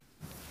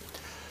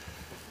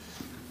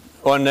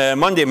On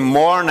Monday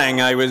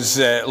morning, I was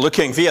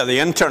looking via the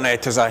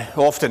internet, as I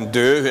often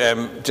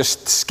do,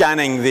 just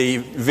scanning the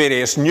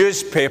various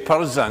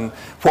newspapers and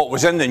what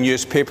was in the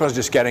newspapers,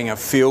 just getting a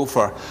feel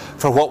for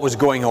what was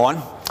going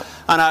on.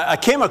 And I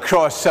came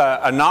across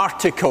an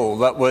article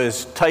that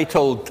was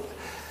titled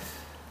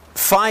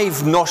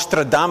 5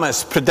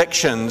 Nostradamus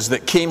Predictions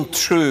That Came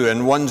True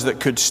and Ones That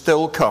Could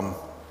Still Come.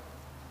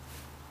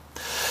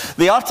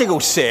 The article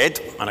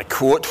said, and I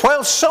quote,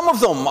 "While some of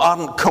them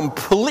aren't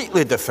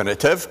completely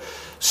definitive,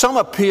 some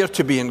appear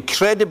to be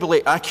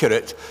incredibly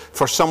accurate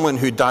for someone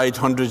who died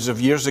hundreds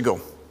of years ago."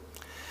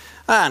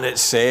 And it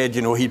said,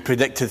 he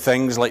predicted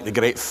things like the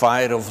Great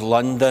Fire of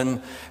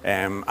London,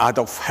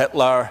 Adolf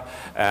Hitler,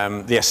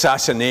 the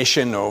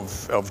assassination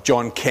of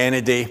John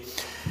Kennedy.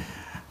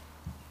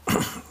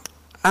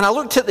 And I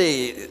looked at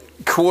the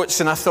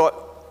quotes and I thought,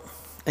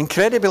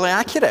 incredibly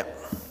accurate.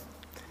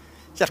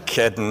 You're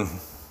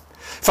kidding.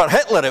 For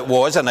Hitler it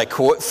was, and I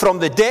quote, "From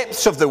the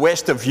depths of the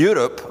west of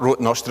Europe," wrote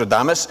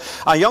Nostradamus,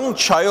 "a young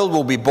child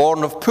will be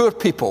born of poor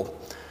people."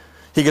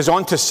 He goes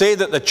on to say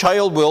that the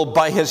child will,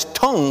 by his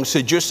tongue,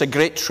 seduce a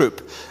great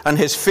troop, and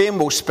his fame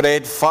will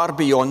spread far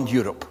beyond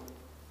Europe.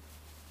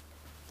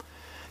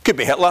 Could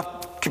be Hitler,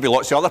 could be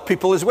lots of other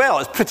people as well.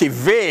 It's pretty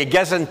vague,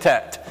 isn't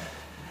it?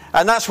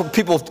 And that's what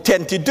people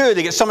tend to do.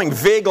 They get something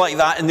vague like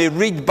that and they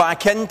read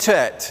back into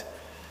it.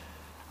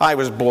 I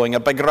was blowing a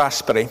big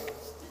raspberry.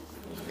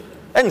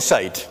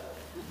 Inside.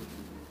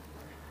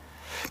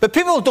 But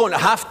people don't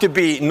have to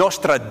be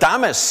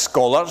Nostradamus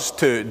scholars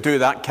to do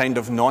that kind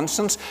of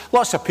nonsense.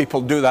 Lots of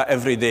people do that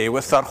every day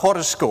with their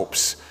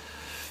horoscopes.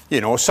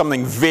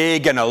 Something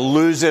vague and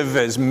elusive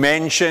is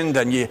mentioned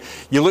and you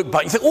look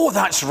back and think, oh,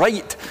 that's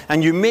right,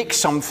 and you make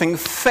something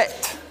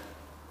fit.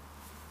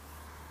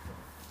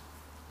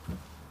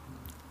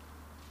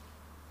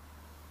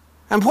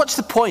 And what's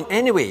the point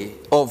anyway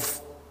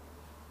of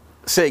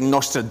saying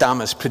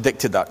Nostradamus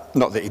predicted that?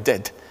 Not that he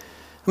did.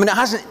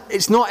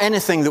 It's not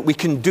anything that we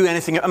can do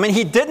anything.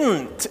 He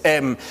didn't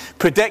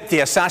predict the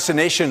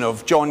assassination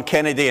of John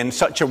Kennedy in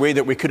such a way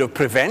that we could have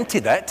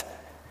prevented it.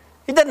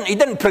 He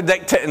didn't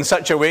predict it in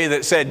such a way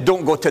that said,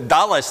 don't go to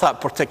Dallas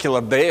that particular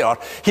day, or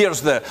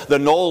here's the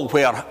knoll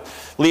where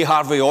Lee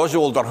Harvey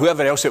Oswald or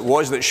whoever else it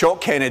was that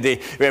shot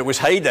Kennedy was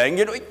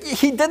hiding.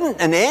 He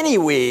didn't in any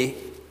way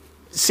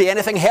say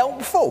anything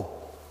helpful.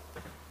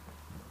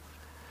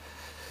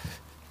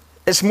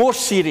 It's more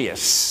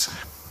serious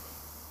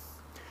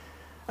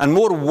and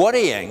more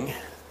worrying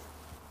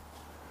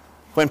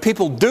when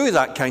people do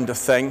that kind of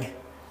thing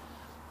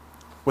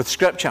with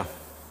Scripture.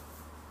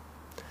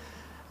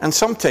 And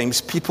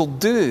sometimes people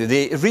do.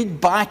 They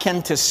read back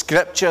into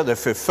Scripture the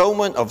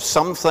fulfillment of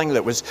something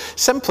that was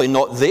simply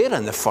not there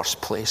in the first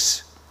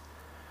place.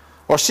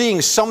 Or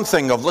seeing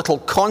something of little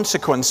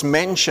consequence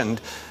mentioned,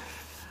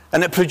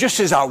 and it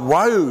produces a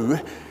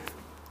wow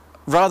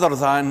rather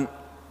than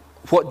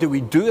what do we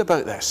do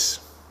about this?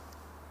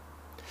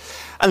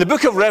 And the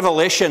book of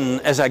Revelation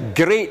is a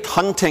great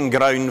hunting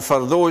ground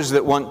for those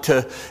that want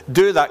to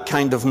do that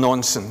kind of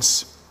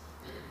nonsense.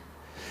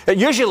 It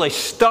usually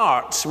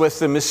starts with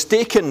the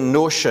mistaken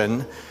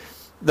notion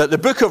that the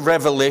book of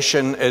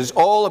Revelation is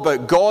all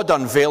about God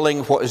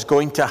unveiling what is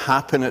going to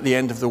happen at the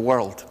end of the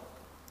world.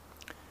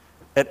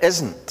 It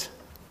isn't.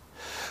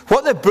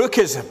 What the book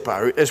is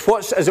about is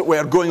what's, as it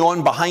were, going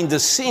on behind the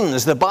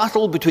scenes, the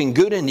battle between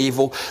good and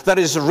evil that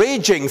is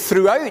raging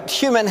throughout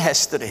human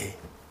history.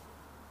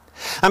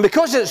 And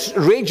because it's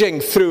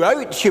raging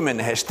throughout human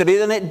history,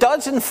 then it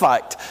does in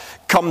fact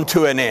come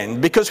to an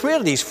end. Because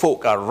where these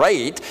folk are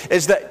right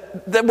is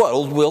that the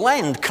world will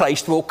end.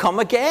 Christ will come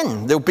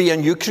again. There'll be a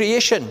new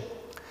creation.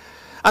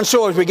 And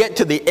so as we get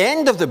to the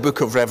end of the book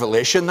of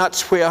Revelation,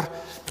 that's where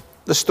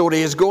the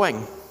story is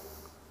going.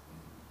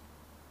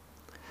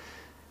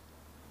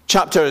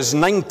 Chapters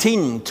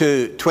 19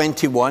 to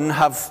 21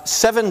 have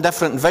 7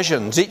 different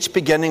visions, each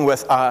beginning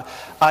with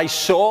I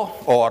saw,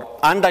 or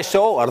and I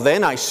saw, or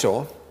then I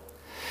saw.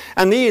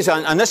 And these,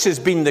 and this has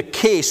been the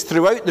case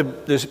throughout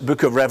this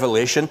book of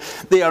Revelation,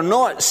 they are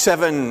not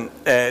 7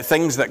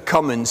 things that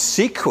come in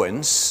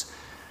sequence.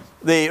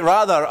 They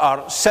rather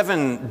are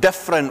 7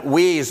 different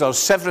ways or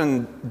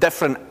 7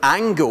 different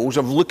angles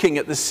of looking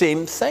at the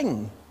same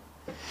thing.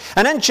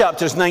 And in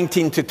chapters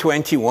 19 to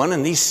 21,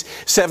 in these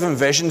 7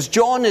 visions,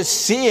 John is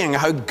seeing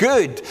how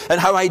good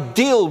and how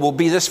ideal will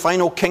be this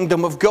final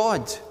kingdom of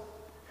God.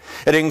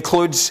 It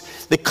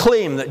includes the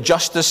claim that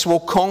justice will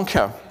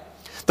conquer,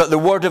 that the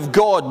word of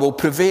God will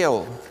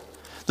prevail,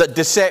 that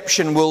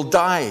deception will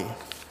die,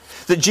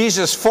 that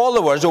Jesus'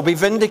 followers will be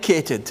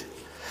vindicated,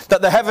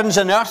 that the heavens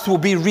and earth will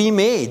be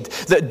remade,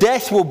 that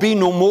death will be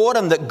no more,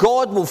 and that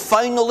God will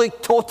finally,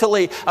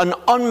 totally, and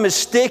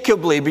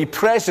unmistakably be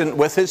present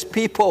with his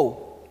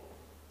people.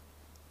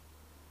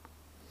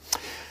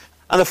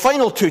 And the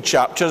final 2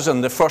 chapters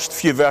and the first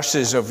few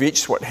verses of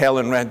each, what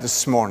Helen read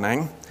this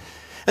morning,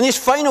 in these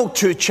final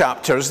 2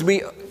 chapters,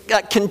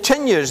 that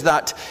continues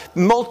that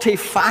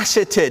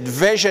multifaceted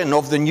vision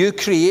of the new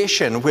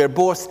creation where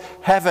both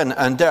heaven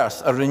and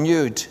earth are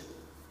renewed.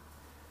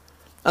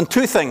 And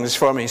two things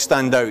for me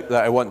stand out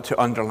that I want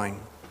to underline.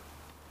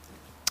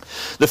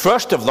 The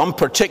first of them,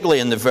 particularly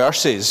in the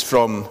verses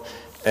from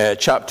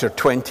chapter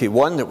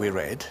 21 that we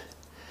read,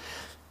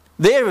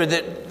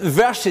 the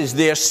verses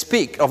there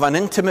speak of an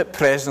intimate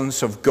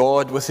presence of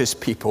God with his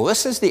people.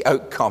 This is the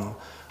outcome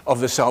of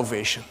the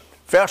salvation.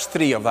 Verse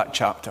 3 of that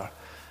chapter.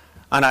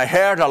 And I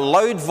heard a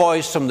loud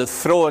voice from the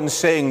throne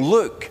saying,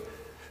 look,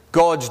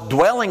 God's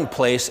dwelling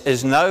place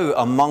is now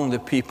among the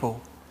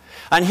people.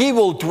 And he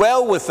will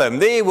dwell with them.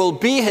 They will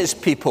be his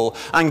people.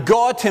 And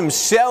God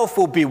himself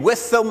will be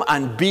with them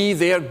and be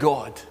their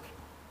God.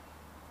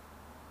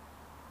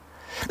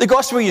 The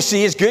gospel, you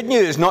see, is good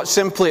news, not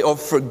simply of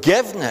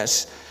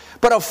forgiveness,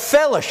 but of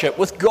fellowship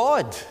with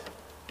God.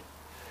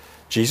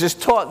 Jesus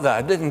taught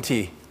that, didn't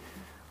he?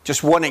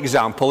 Just one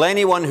example.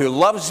 Anyone who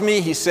loves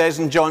me, he says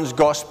in John's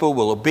gospel,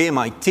 will obey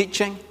my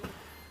teaching.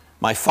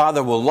 My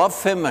Father will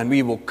love him, and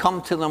we will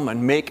come to them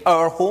and make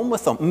our home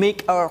with them.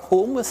 Make our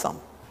home with them.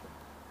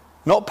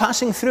 Not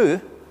passing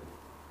through.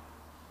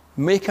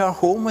 Make our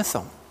home with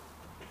them.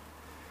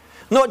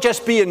 Not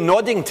just be in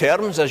nodding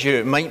terms, as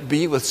you might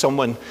be with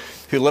someone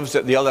who lives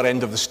at the other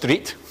end of the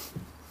street.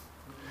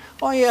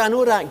 Oh yeah, I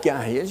know that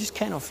guy. He's just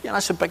kind of, yeah,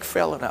 that's a big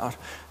fella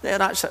there.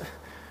 That's it.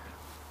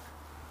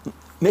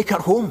 Make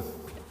our home.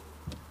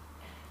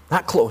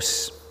 That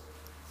close.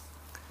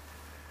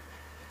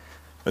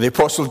 The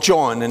Apostle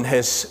John, in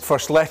his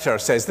first letter,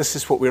 says this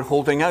is what we're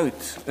holding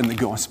out in the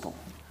gospel.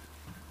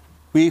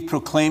 We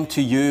proclaim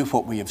to you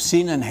what we have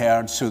seen and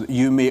heard, so that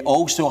you may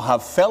also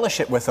have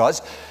fellowship with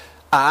us.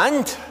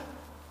 And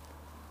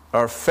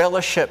our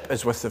fellowship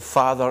is with the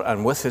Father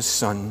and with his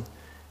Son,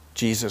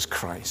 Jesus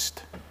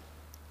Christ.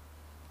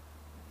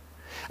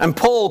 And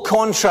Paul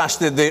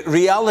contrasted the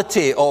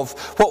reality of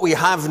what we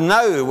have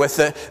now with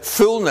the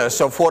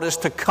fullness of what is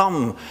to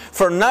come.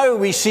 For now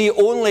we see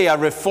only a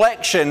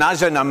reflection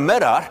as in a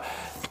mirror,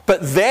 but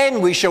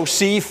then we shall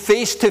see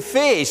face to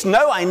face.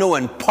 Now I know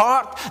in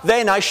part,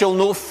 then I shall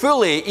know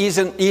fully,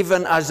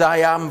 even as I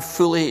am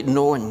fully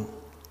known.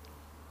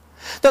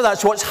 Now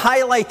that's what's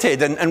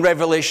highlighted in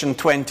Revelation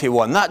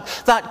 21.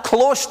 That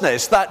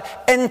closeness,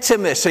 that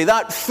intimacy,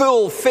 that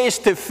full face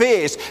to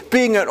face,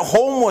 being at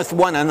home with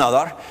one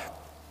another,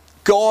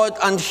 God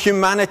and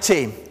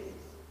humanity.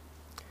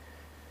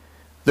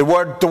 The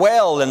word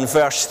dwell in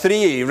verse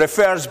 3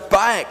 refers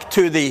back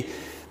to the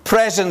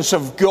presence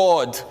of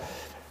God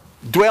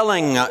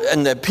dwelling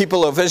in the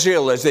people of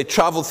Israel as they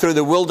traveled through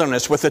the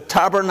wilderness with the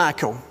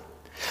tabernacle.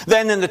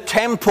 Then in the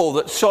temple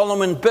that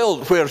Solomon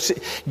built, where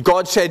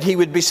God said he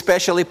would be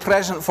specially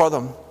present for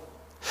them.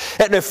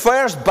 It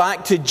refers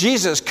back to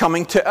Jesus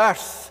coming to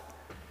earth.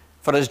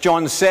 For as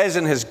John says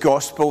in his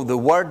gospel, the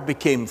Word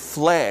became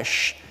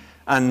flesh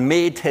and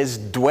made his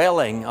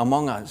dwelling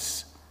among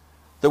us.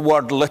 The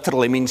word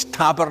literally means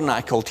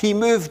tabernacled. He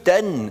moved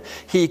in.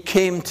 He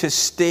came to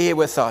stay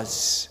with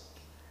us.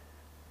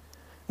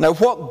 Now,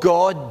 what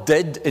God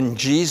did in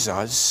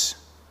Jesus,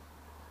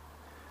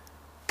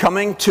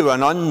 coming to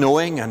an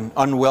unknowing and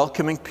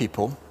unwelcoming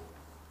people,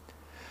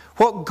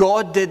 what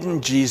God did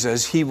in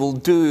Jesus, he will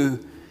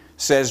do,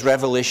 says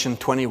Revelation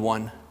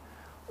 21,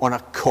 on a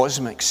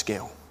cosmic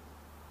scale.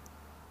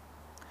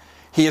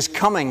 He is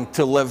coming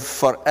to live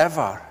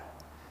forever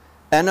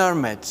in our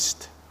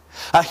midst.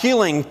 A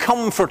healing,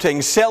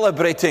 comforting,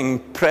 celebrating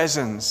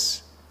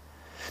presence.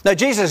 Now,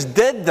 Jesus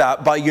did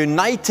that by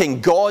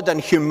uniting God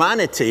and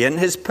humanity in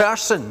his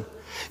person.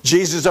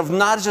 Jesus of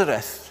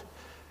Nazareth,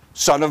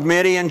 son of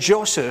Mary and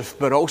Joseph,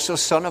 but also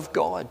son of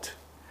God.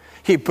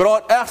 He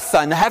brought earth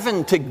and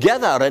heaven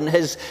together in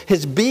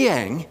his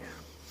being.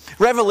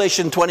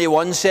 Revelation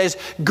 21 says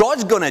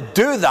God's going to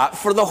do that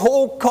for the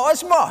whole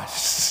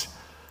cosmos.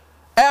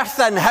 Earth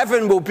and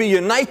heaven will be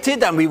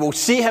united and we will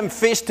see him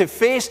face to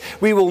face.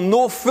 We will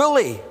know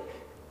fully.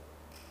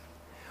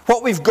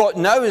 What we've got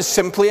now is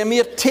simply a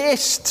mere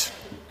taste.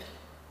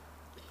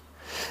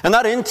 And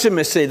that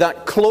intimacy,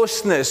 that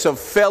closeness of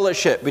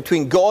fellowship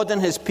between God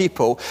and his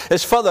people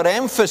is further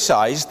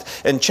emphasized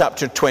in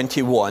chapter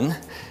 21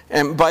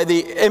 by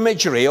the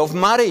imagery of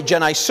marriage.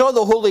 And I saw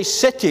the holy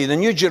city, the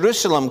New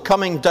Jerusalem,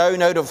 coming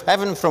down out of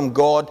heaven from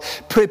God,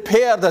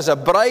 prepared as a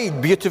bride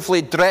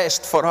beautifully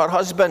dressed for her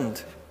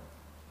husband.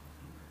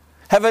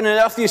 Heaven and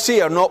earth, you see,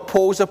 are not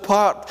poles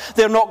apart.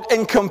 They're not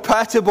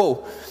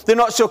incompatible. They're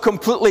not so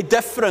completely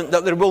different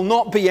that there will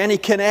not be any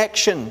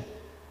connection.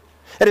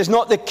 It is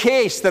not the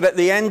case that at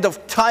the end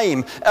of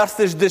time, earth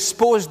is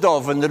disposed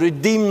of and the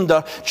redeemed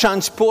are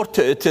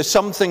transported to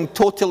something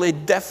totally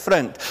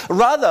different.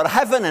 Rather,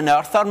 heaven and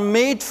earth are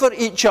made for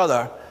each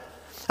other.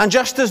 And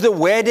just as the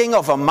wedding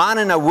of a man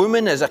and a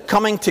woman is a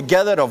coming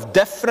together of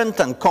different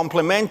and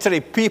complementary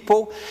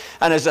people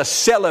and is a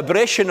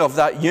celebration of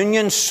that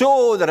union,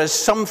 so there is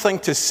something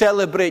to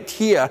celebrate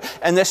here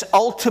in this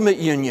ultimate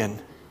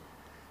union.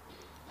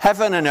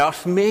 Heaven and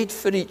earth made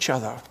for each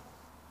other.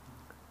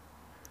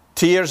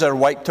 Tears are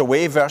wiped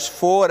away, verse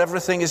 4,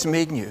 everything is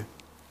made new.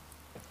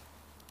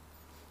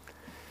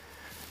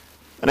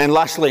 And then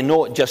lastly,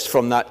 note just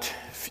from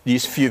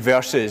these few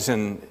verses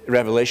in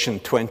Revelation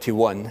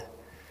 21,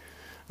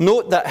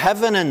 Note that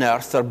heaven and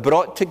earth are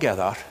brought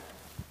together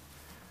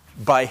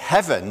by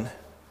heaven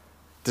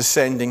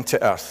descending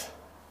to earth.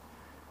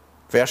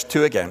 Verse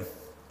 2 again.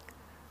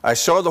 I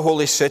saw the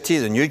holy city,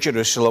 the New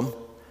Jerusalem,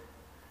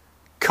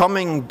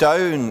 coming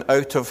down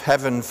out of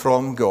heaven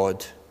from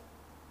God,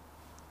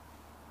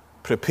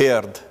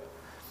 prepared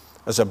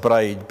as a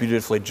bride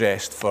beautifully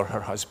dressed for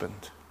her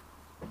husband.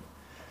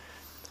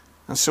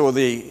 And so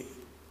the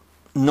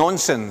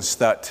nonsense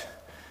that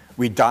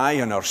we die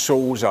and our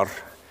souls are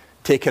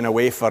taken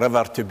away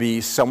forever to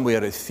be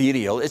somewhere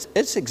ethereal,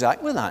 it's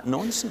exactly that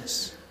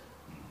nonsense.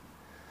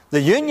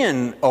 The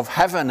union of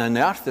heaven and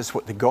earth is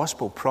what the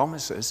gospel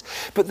promises,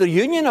 but the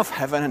union of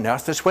heaven and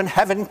earth is when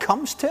heaven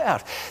comes to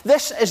earth.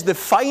 This is the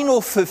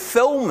final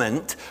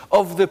fulfillment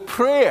of the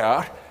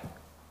prayer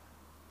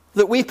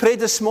that we prayed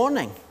this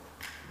morning.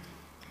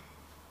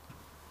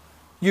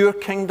 Your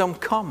kingdom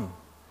come,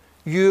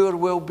 your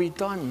will be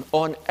done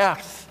on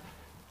earth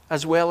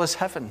as well as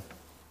heaven.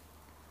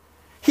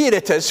 Here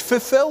it is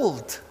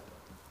fulfilled.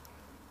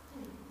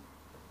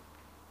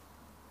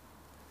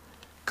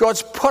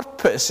 God's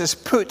purpose is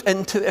put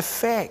into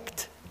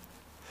effect.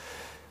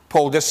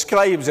 Paul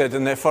describes it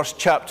in the first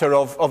chapter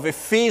of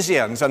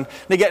Ephesians, and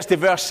he gets to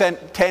verse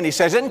 10. He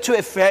says, into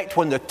effect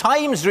when the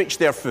times reach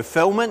their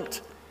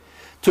fulfillment,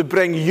 to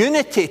bring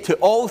unity to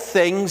all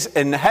things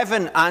in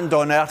heaven and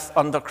on earth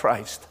under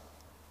Christ.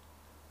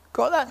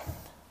 Got that?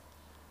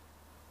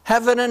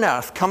 Heaven and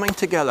earth coming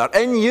together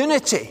in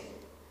unity.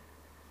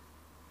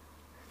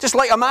 Just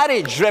like a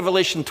marriage,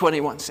 Revelation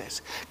 21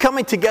 says.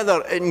 Coming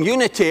together in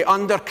unity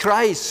under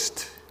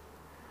Christ.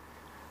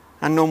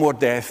 And no more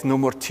death, no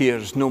more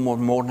tears, no more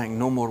mourning,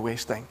 no more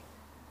wasting.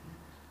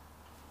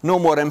 No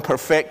more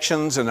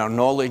imperfections in our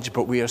knowledge,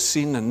 but we are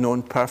seen and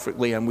known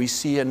perfectly, and we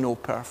see and know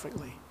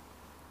perfectly.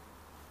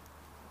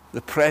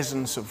 The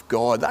presence of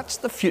God, that's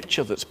the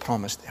future that's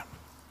promised there.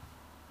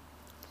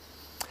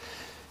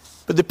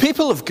 But the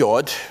people of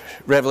God,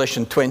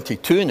 Revelation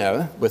 22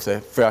 now, with the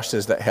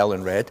verses that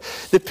Helen read,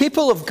 the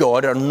people of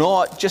God are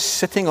not just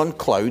sitting on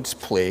clouds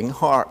playing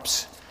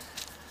harps.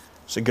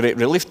 It's a great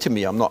relief to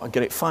me. I'm not a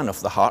great fan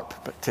of the harp,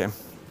 but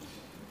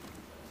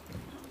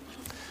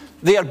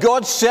they are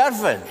God's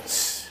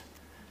servants,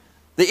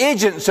 the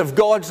agents of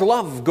God's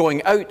love,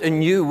 going out in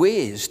new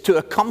ways to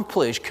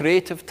accomplish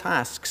creative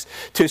tasks,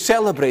 to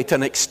celebrate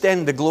and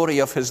extend the glory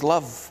of his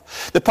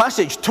love. The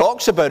passage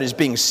talks about his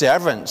being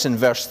servants in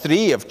verse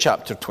 3 of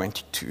chapter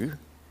 22.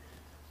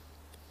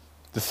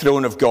 The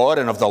throne of God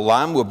and of the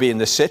Lamb will be in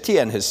the city,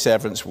 and his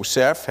servants will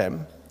serve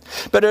him.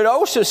 But it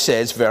also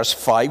says, verse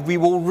 5, we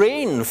will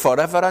reign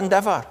forever and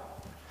ever.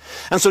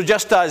 And so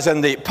just as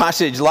in the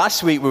passage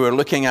last week we were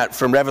looking at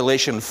from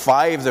Revelation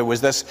 5, there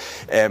was this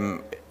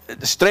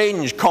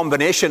strange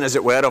combination, as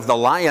it were, of the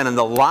lion and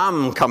the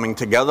lamb coming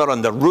together,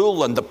 and the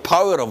rule and the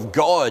power of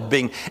God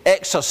being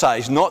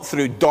exercised not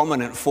through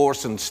dominant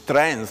force and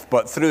strength,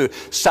 but through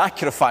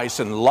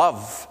sacrifice and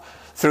love,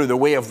 through the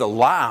way of the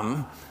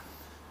lamb.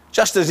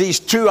 Just as these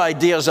two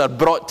ideas are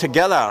brought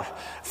together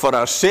for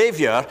our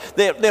Savior,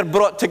 they're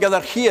brought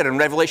together here in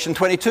Revelation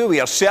 22. We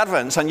are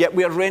servants, and yet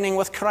we are reigning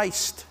with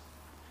Christ.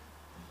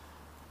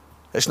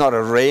 It's not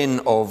a reign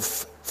of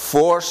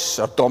force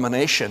or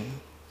domination,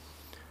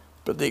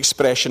 but the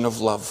expression of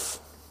love.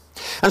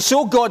 And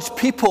so God's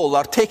people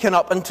are taken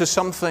up into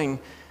something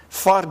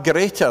far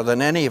greater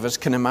than any of us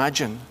can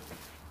imagine.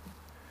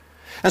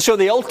 And so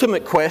the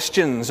ultimate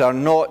questions are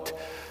not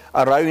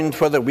around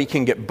whether we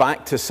can get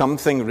back to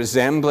something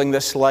resembling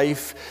this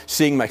life,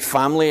 seeing my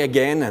family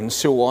again, and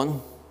so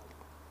on.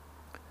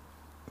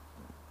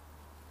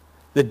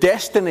 The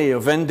destiny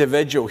of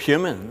individual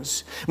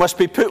humans must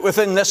be put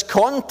within this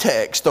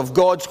context of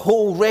God's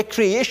whole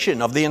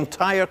recreation of the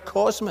entire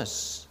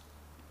cosmos.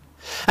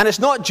 And it's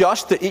not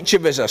just that each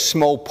of us is a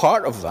small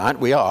part of that,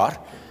 we are,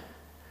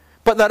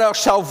 but that our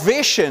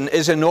salvation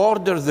is in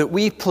order that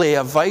we play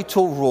a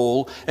vital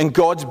role in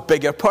God's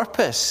bigger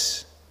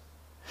purpose.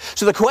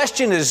 So the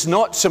question is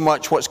not so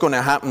much what's going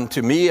to happen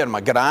to me or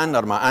my gran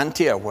or my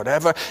auntie or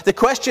whatever. The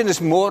question is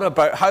more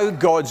about how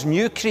God's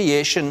new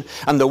creation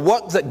and the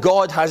work that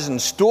God has in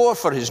store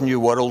for his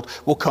new world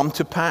will come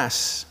to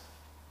pass.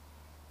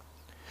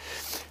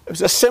 It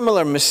was a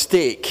similar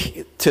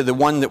mistake to the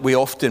one that we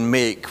often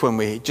make when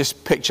we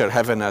just picture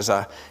heaven as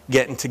a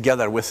getting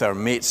together with our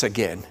mates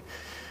again.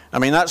 I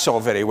mean, that's all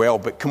very well,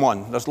 but come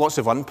on, there's lots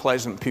of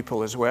unpleasant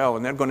people as well,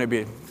 and they're going to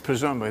be,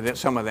 presumably,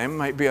 some of them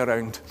might be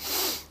around.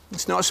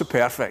 It's not so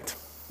perfect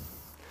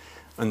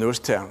in those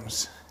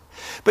terms.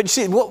 But you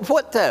see,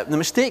 what the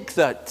mistake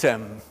that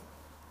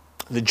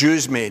the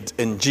Jews made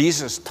in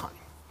Jesus' time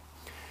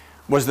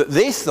was that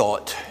they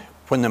thought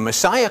when the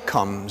Messiah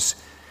comes,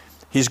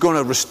 he's going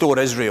to restore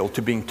Israel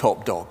to being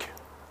top dog.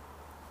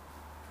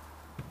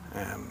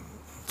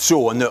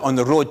 So on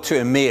the road to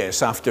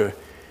Emmaus, after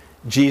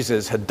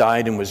Jesus had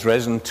died and was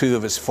risen, two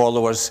of his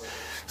followers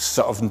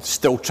sort of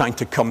still trying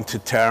to come to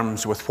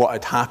terms with what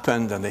had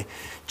happened, and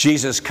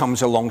Jesus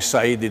comes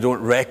alongside. They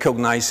don't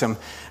recognize him,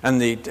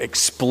 and they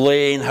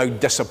explain how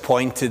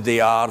disappointed they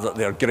are that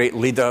their great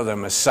leader, the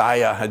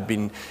Messiah, had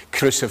been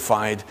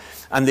crucified.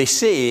 And they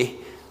say,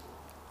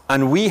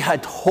 and we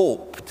had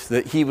hoped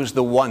that he was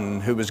the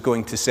one who was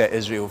going to set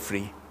Israel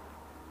free.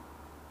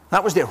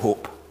 That was their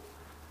hope.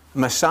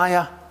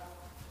 Messiah,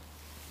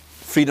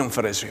 freedom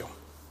for Israel.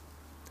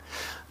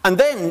 And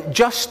then,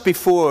 just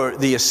before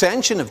the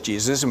ascension of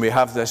Jesus, and we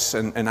have this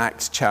in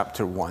Acts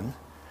chapter 1,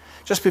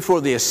 just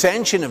before the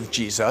ascension of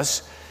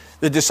Jesus,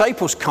 the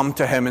disciples come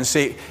to him and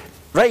say,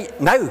 right,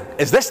 now,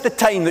 is this the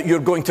time that you're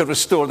going to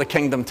restore the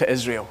kingdom to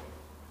Israel?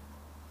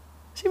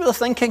 See what they're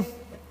thinking?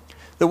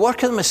 The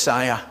work of the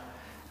Messiah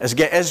is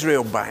get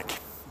Israel back.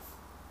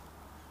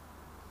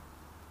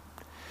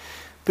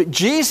 But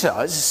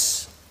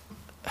Jesus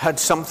had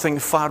something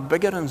far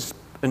bigger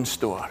in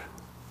store.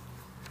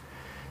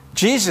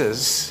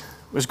 Jesus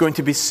was going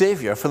to be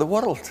Savior for the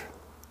world.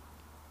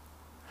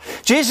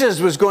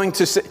 Jesus was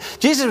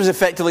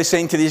effectively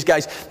saying to these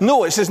guys,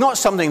 no, this is not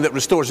something that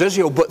restores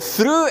Israel, but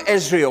through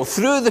Israel,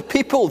 through the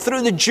people,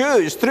 through the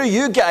Jews, through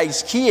you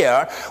guys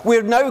here,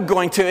 we're now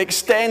going to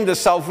extend the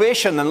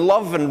salvation and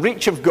love and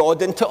reach of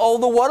God into all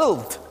the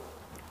world.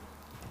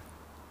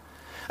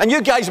 And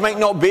you guys might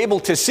not be able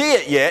to see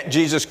it yet,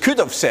 Jesus could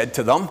have said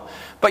to them,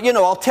 but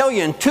I'll tell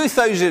you, in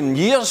 2,000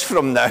 years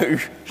from now,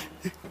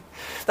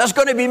 there's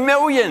going to be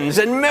millions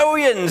and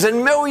millions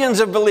and millions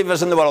of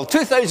believers in the world.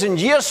 2,000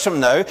 years from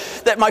now,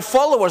 that my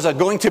followers are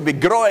going to be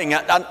growing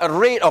at a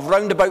rate of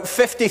round about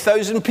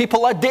 50,000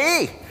 people a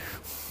day.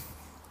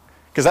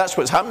 Because that's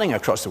what's happening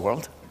across the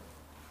world.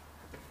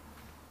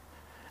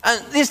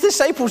 And these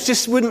disciples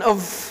just wouldn't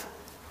have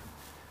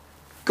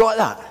got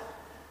that.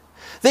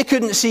 They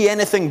couldn't see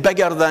anything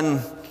bigger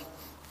than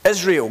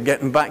Israel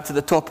getting back to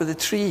the top of the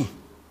tree.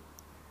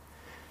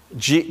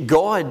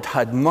 God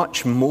had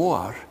much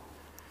more.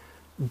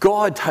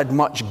 God had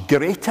much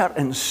greater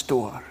in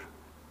store.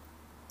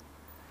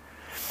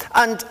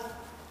 And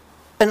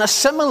in a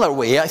similar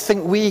way, I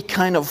think we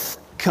kind of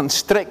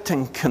constrict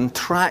and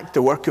contract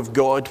the work of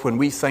God when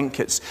we think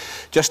it's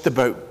just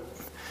about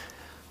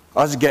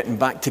us getting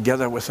back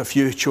together with a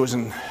few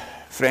chosen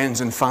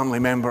friends and family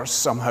members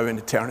somehow in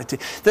eternity.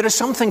 There is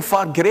something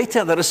far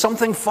greater, there is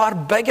something far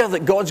bigger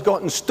that God's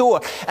got in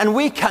store, and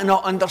we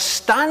cannot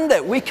understand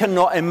it, we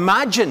cannot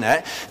imagine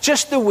it,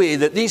 just the way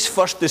that these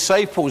first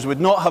disciples would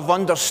not have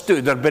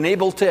understood or been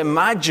able to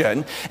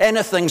imagine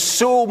anything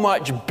so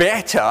much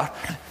better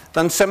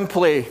than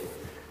simply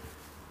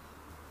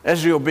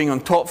Israel being on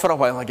top for a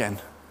while again.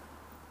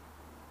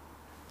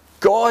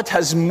 God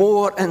has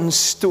more in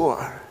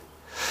store.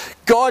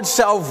 God's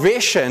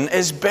salvation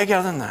is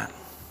bigger than that.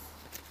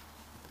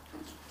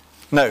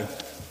 Now,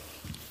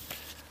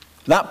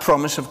 that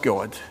promise of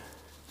God,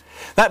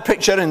 that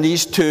picture in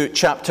these two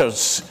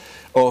chapters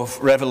of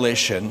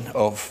Revelation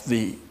of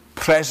the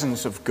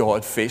presence of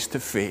God face to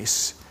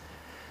face,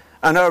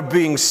 and our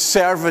being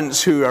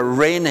servants who are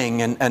reigning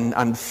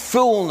in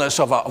fullness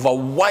of a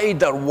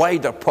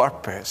wider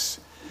purpose,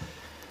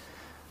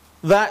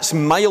 that's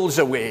miles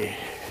away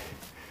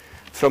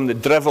from the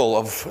drivel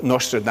of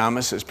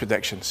Nostradamus'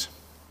 predictions.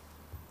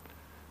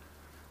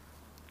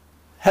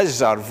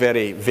 His are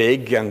very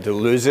vague and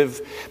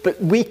elusive,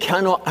 but we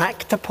cannot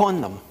act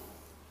upon them.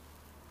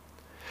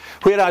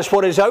 Whereas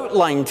what is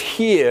outlined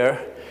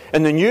here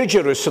in the New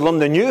Jerusalem,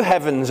 the new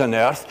heavens and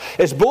earth,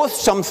 is both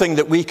something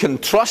that we can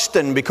trust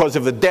in because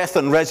of the death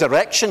and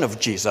resurrection of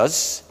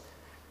Jesus,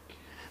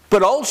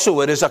 but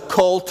also it is a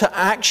call to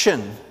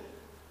action,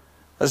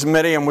 as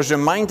Miriam was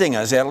reminding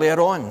us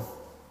earlier on.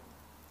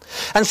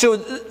 And so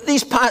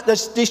these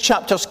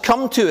chapters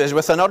come to us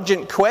with an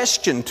urgent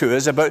question to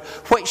us about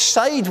which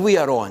side we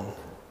are on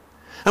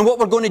and what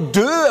we're going to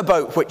do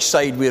about which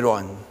side we're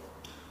on.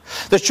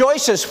 The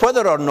choice is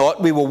whether or not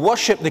we will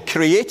worship the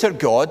Creator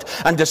God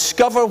and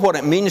discover what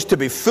it means to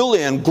be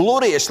fully and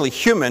gloriously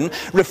human,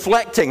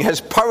 reflecting His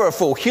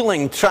powerful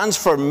healing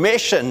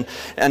transformation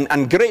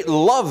and great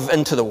love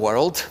into the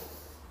world.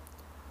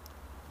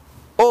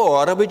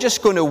 Or are we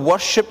just going to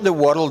worship the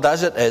world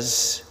as it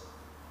is,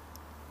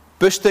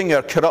 boosting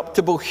our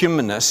corruptible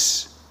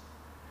humanness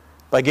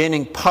by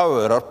gaining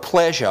power or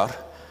pleasure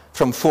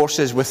from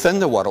forces within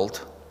the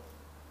world,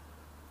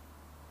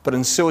 but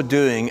in so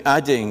doing,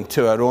 adding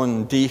to our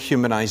own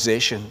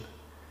dehumanization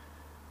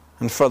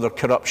and further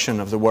corruption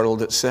of the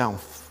world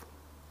itself?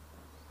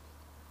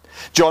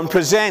 John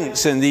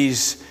presents in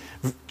these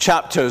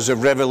chapters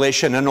of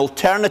Revelation an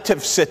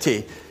alternative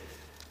city,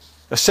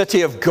 a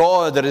city of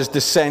God that is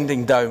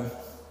descending down,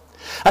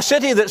 a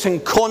city that's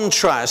in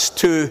contrast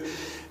to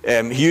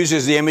he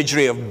uses the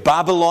imagery of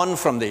Babylon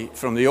from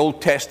the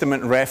Old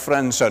Testament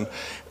reference, and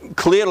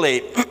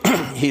clearly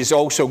he's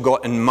also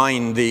got in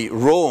mind the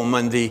Rome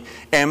and the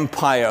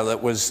empire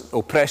that was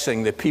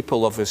oppressing the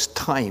people of his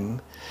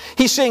time.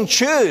 He's saying,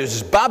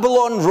 choose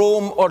Babylon,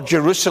 Rome, or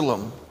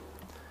Jerusalem.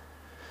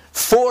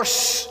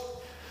 Force,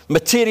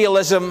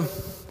 materialism,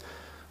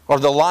 or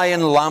the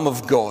lion lamb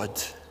of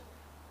God.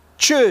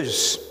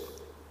 Choose.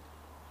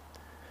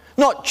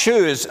 Not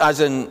choose as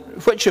in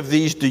which of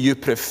these do you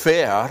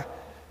prefer,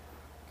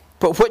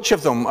 but which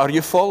of them are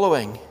you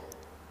following?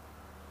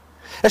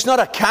 It's not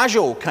a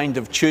casual kind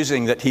of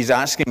choosing that he's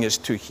asking us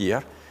to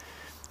here.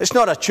 It's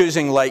not a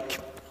choosing like,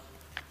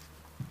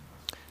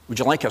 would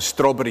you like a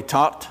strawberry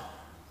tart?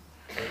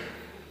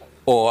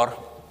 Or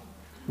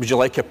would you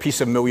like a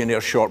piece of millionaire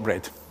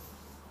shortbread?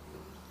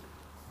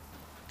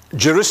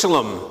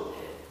 Jerusalem,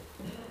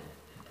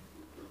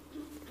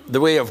 the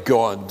way of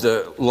God,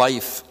 the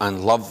life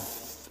and love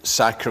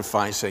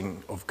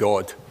sacrificing of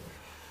God.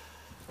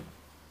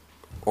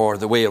 Or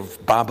the way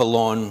of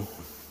Babylon,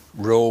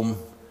 Rome,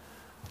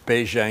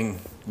 Beijing,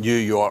 New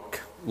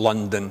York,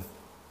 London,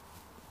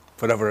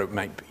 whatever it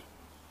might be.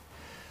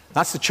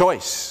 That's the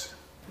choice.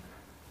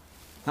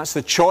 That's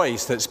the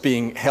choice that's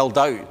being held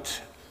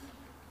out.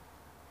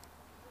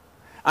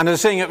 And I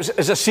was saying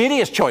it's a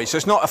serious choice.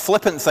 It's not a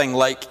flippant thing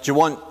like, do you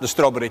want the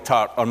strawberry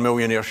tart or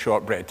millionaire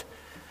shortbread?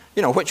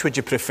 You know, which would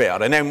you prefer?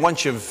 And then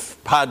once you've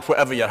had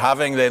whatever you're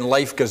having, then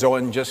life goes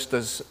on just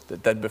as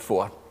it did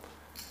before.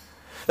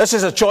 This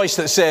is a choice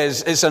that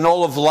says it's an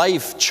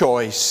all-of-life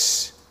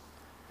choice.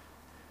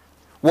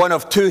 One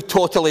of two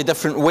totally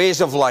different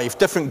ways of life,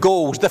 different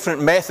goals,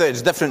 different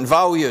methods, different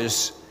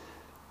values.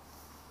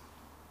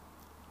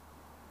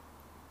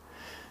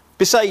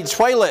 Besides,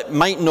 while it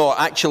might not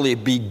actually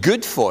be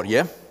good for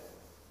you,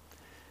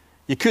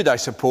 you could, I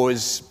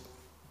suppose,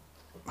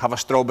 have a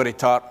strawberry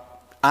tart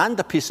and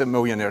a piece of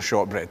millionaire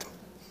shortbread.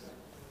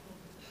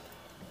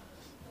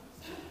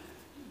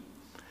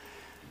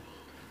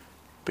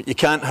 But you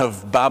can't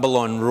have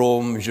Babylon,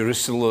 Rome,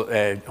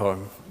 Jerusalem, or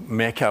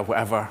Mecca,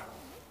 whatever,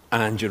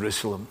 and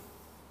Jerusalem.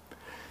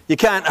 You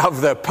can't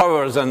have the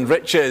powers and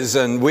riches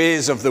and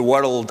ways of the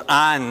world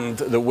and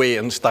the way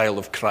and style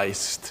of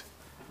Christ.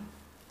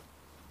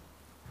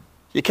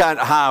 You can't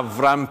have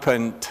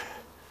rampant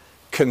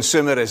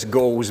consumerist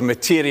goals,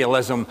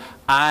 materialism,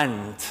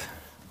 and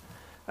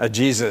a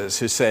Jesus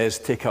who says,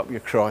 take up your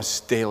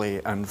cross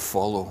daily and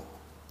follow.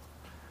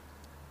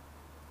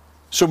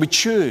 So we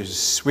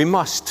choose, we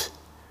must.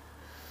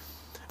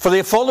 For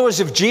the followers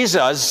of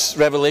Jesus,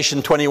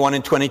 Revelation 21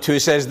 and 22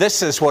 says,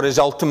 this is what is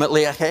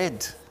ultimately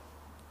ahead.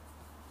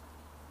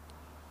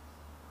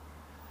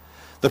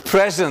 The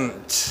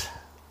present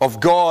of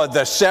God,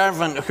 the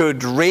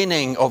servanthood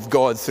reigning of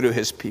God through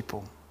his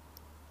people.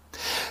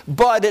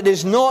 But it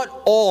is not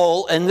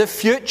all in the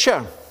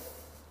future.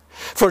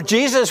 For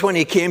Jesus, when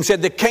he came,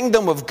 said the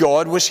kingdom of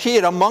God was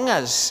here among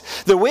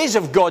us. The ways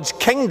of God's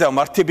kingdom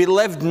are to be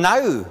lived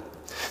now.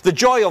 The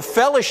joy of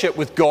fellowship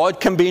with God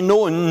can be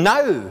known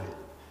now.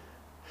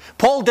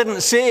 Paul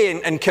didn't say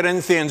in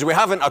Corinthians, we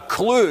haven't a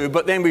clue,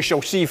 but then we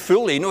shall see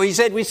fully. No, he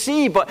said we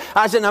see, but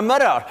as in a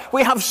mirror,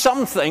 we have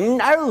something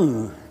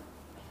now.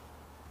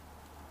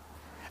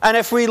 And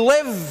if we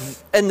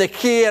live in the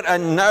here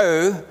and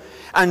now,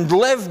 and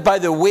live by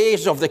the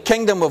ways of the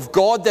kingdom of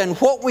God, then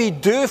what we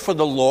do for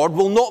the Lord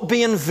will not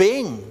be in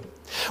vain.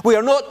 We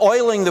are not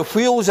oiling the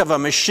wheels of a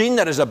machine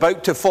that is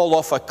about to fall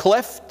off a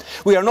cliff.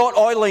 We are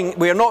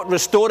not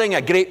restoring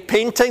a great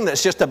painting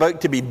that's just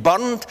about to be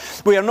burned.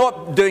 We are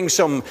not doing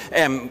some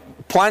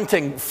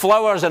planting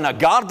flowers in a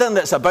garden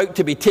that's about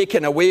to be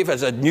taken away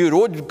as a new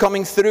road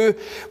coming through.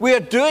 We are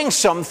doing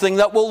something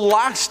that will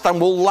last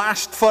and will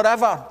last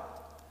forever.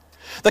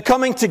 The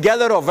coming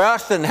together of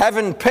earth and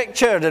heaven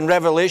pictured in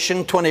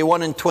Revelation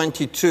 21 and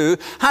 22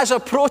 has a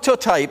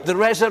prototype, the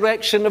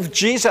resurrection of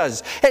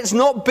Jesus. It's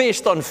not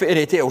based on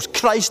fairy tales.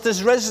 Christ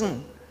is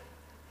risen.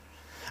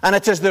 And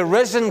it is the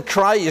risen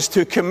Christ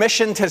who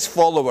commissioned his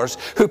followers,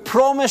 who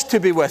promised to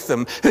be with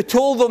them, who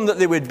told them that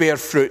they would bear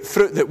fruit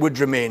that would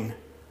remain.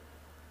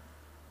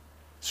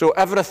 So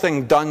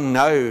everything done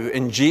now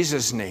in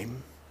Jesus'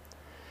 name,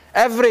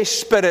 every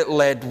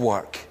Spirit-led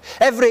work,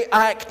 every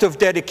act of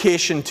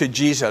dedication to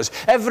Jesus,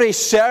 every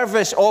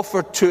service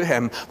offered to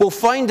him will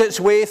find its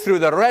way through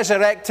the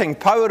resurrecting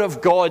power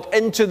of God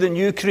into the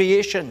new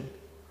creation.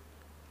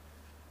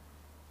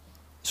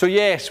 So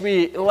yes,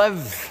 we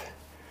live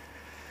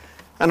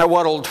in a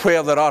world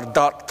where there are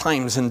dark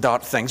times and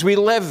dark things. We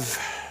live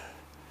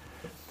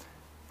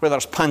where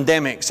there's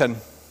pandemics and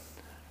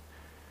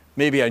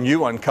maybe a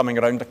new one coming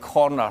around the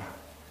corner.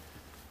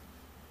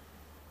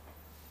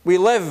 We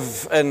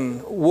live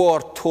in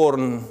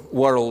war-torn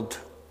world.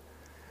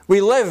 We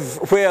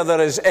live where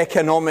there is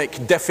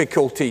economic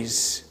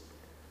difficulties.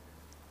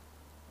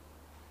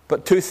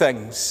 But two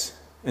things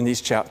in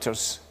these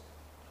chapters.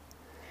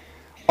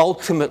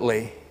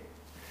 Ultimately,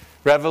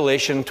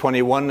 Revelation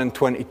 21 and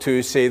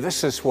 22 say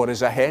this is what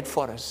is ahead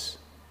for us.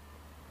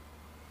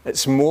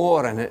 It's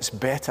more and it's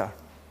better.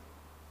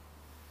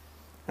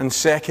 And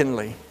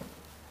secondly,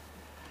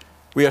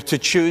 we are to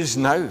choose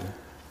now.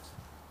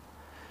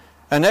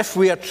 And if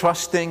we are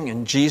trusting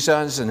in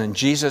Jesus and in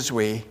Jesus'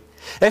 way,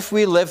 if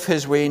we live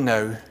his way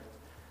now,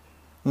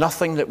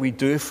 nothing that we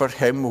do for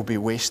him will be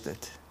wasted.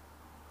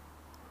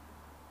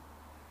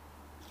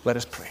 Let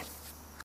us pray.